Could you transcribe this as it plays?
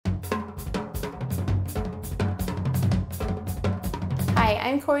Hi,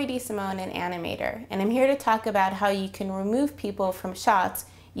 I'm Cori DiSimone, an animator, and I'm here to talk about how you can remove people from shots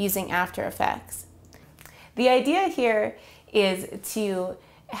using After Effects. The idea here is to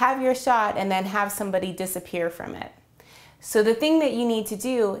have your shot and then have somebody disappear from it. So the thing that you need to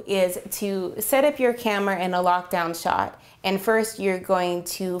do is to set up your camera in a lockdown shot. And first you're going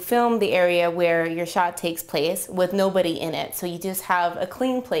to film the area where your shot takes place with nobody in it. So you just have a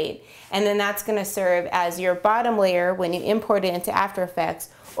clean plate. And then that's going to serve as your bottom layer when you import it into After Effects,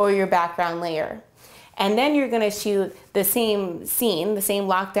 or your background layer. And then you're going to shoot the same scene, the same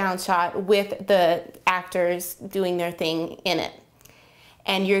lockdown shot with the actors doing their thing in it.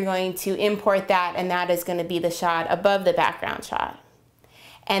 And you're going to import that, and that is going to be the shot above the background shot.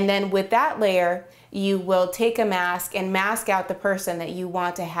 And then with that layer, you will take a mask and mask out the person that you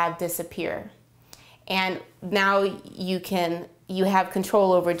want to have disappear. And now you have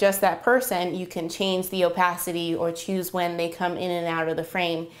control over just that person. You can change the opacity or choose when they come in and out of the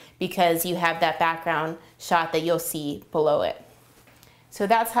frame because you have that background shot that you'll see below it. So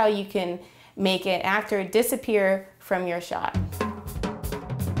that's how you can make an actor disappear from your shot.